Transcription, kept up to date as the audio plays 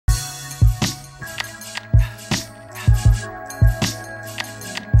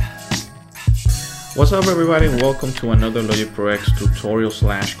What's up everybody, welcome to another Logic Pro X tutorial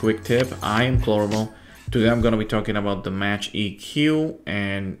 / quick tip. I am Clormo. Today I'm going to be talking about the Match EQ,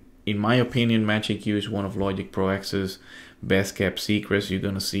 and in my opinion Match EQ is one of Logic Pro X's best kept secrets. You're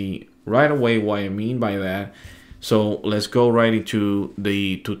going to see right away what I mean by that. So let's go right into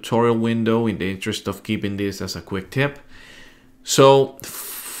the tutorial window in the interest of keeping this as a quick tip. So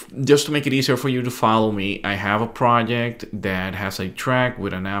just to make it easier for you to follow me, I have a project that has a track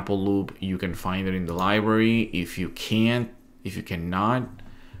with an Apple loop. You can find it in the library. If you cannot,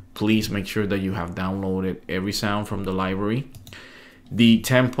 please make sure that you have downloaded every sound from the library. The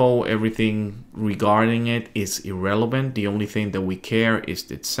tempo, everything regarding it is irrelevant. The only thing that we care is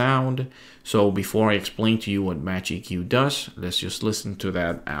the sound. So before I explain to you what Match EQ does, let's just listen to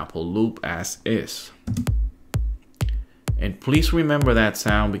that Apple loop as is. And please remember that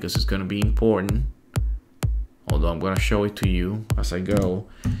sound because it's going to be important. Although I'm going to show it to you as I go.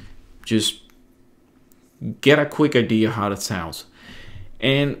 Just get a quick idea how that sounds.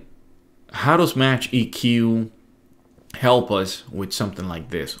 And how does Match EQ help us with something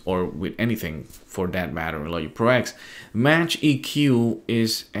like this, or with anything for that matter in Logic Pro X? Match EQ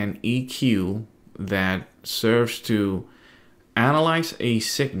is an EQ that serves to analyze a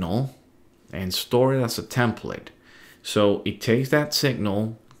signal and store it as a template. So it takes that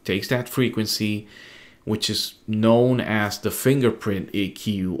signal, takes that frequency, which is known as the fingerprint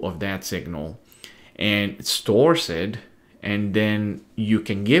EQ of that signal, and it stores it, and then you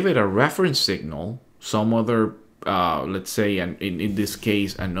can give it a reference signal, some other, let's say, and in this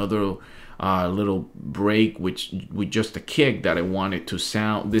case, another little break with just a kick that I wanted to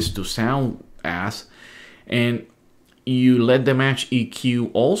sound as, and you let the Match EQ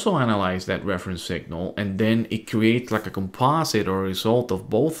also analyze that reference signal, and then it creates like a composite or a result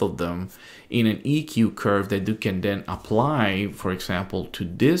of both of them in an EQ curve that you can then apply, for example, to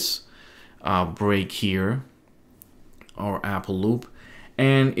this break here or Apple loop,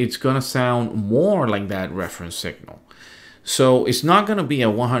 and it's gonna sound more like that reference signal. So it's not gonna be a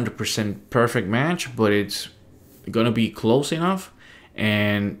 100% perfect match, but it's gonna be close enough,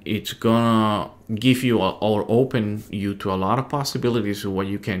 and it's gonna give you or open you to a lot of possibilities of what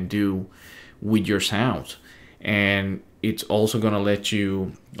you can do with your sounds. And it's also gonna let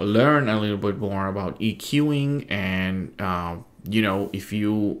you learn a little bit more about EQing, and you know, if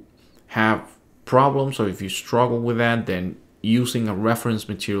you have problems or if you struggle with that, then using a reference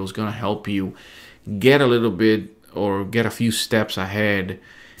material is gonna help you get a little bit or get a few steps ahead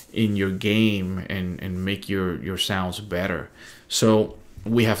in your game and make your sounds better. So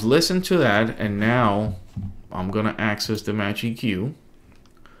we have listened to that, and now I'm gonna access the Match EQ.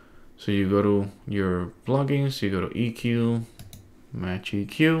 So you go to your plugins, you go to EQ, Match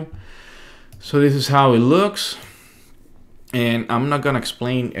EQ. So this is how it looks, and I'm not gonna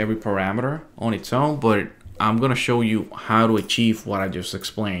explain every parameter on its own, but I'm gonna show you how to achieve what I just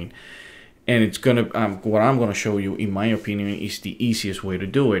explained. And it's gonna what I'm gonna show you, in my opinion, is the easiest way to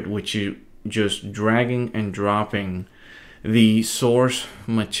do it, which is just dragging and dropping the source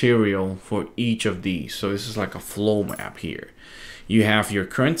material for each of these. So this is like a flow map here. You have your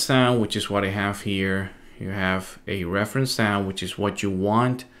current sound, which is what I have here. You have a reference sound, which is what you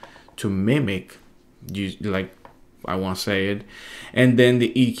want to mimic, like I want to say it, and then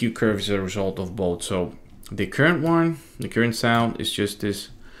the EQ curve is a result of both. So the current one, the current sound, is just this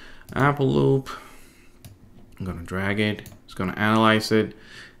Apple loop. I'm gonna drag it, it's gonna analyze it.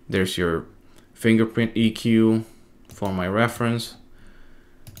 There's your fingerprint EQ for my reference.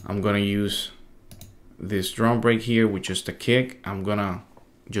 I'm gonna use this drum break here with just a kick. I'm gonna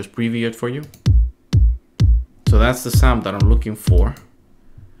just preview it for you. So that's the sound that I'm looking for.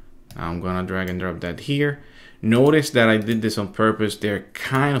 I'm gonna drag and drop that here. Notice that I did this on purpose. They're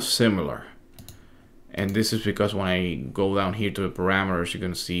kind of similar, and this is because when I go down here to the parameters, you're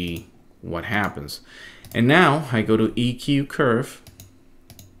gonna see what happens. And now I go to EQ curve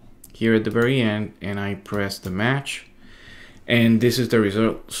here at the very end, and I press the match, and this is the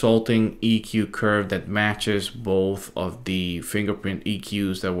resulting EQ curve that matches both of the fingerprint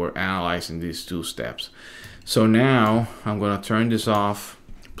EQs that were analyzed in these two steps. So now I'm gonna turn this off,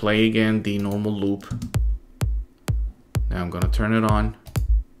 play again the normal loop. Now I'm gonna turn it on,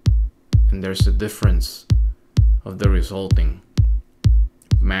 and there's a difference of the resulting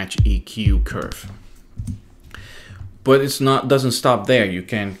Match EQ curve. But it's not, doesn't stop there. You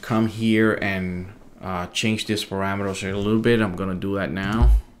can come here and change these parameters a little bit. I'm gonna do that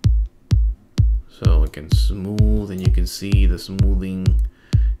now. So it can smooth, and you can see the smoothing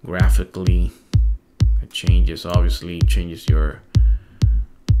graphically. It changes, obviously changes your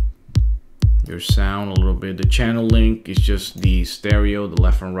your sound a little bit. The channel link is just the stereo, the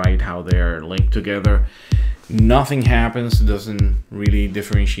left and right, how they're linked together. Nothing happens. It doesn't really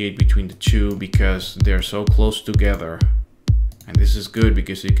differentiate between the two because they're so close together. And this is good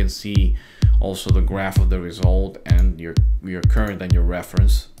because you can see also the graph of the result and your current and your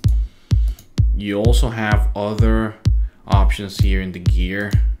reference. You also have other options here in the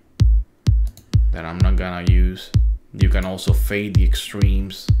gear that I'm not gonna use. You can also fade the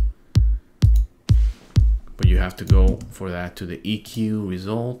extremes, but you have to go for that to the EQ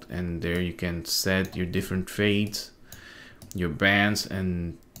result, and there you can set your different fades, your bands,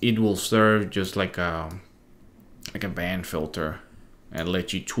 and it will serve just like a band filter and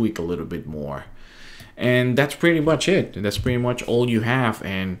let you tweak a little bit more. And that's pretty much it. That's pretty much all you have.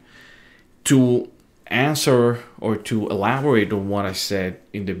 And to answer or to elaborate on what I said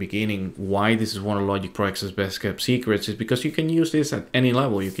in the beginning, why this is one of Logic Pro X's best kept secrets, is because you can use this at any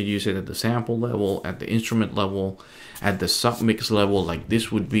level. You can use it at the sample level, at the instrument level, at the submix level, like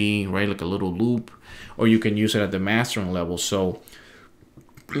this would be, right, like a little loop, or you can use it at the mastering level. So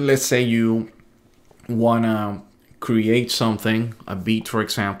let's say you wanna create something, a beat for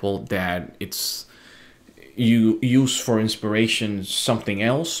example, that it's you use for inspiration something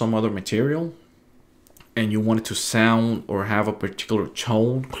else, some other material, and you want it to sound or have a particular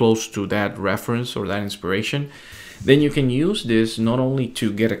tone close to that reference or that inspiration, then you can use this not only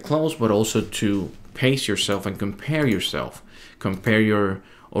to get it close, but also to pace yourself and compare yourself. Compare your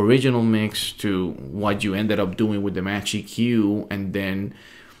original mix to what you ended up doing with the mach EQ, and then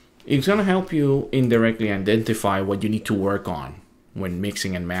it's gonna help you indirectly identify what you need to work on when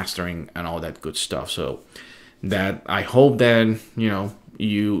mixing and mastering and all that good stuff. So that I hope that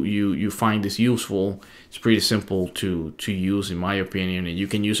you find this useful. It's pretty simple to use in my opinion, and you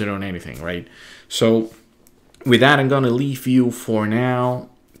can use it on anything, right? So with that, I'm gonna leave you for now.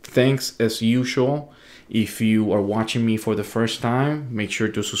 Thanks as usual. If you are watching me for the first time, make sure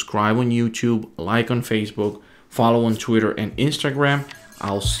to subscribe on YouTube, like on Facebook, follow on Twitter and Instagram.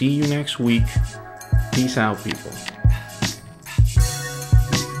 I'll see you next week. Peace out, people.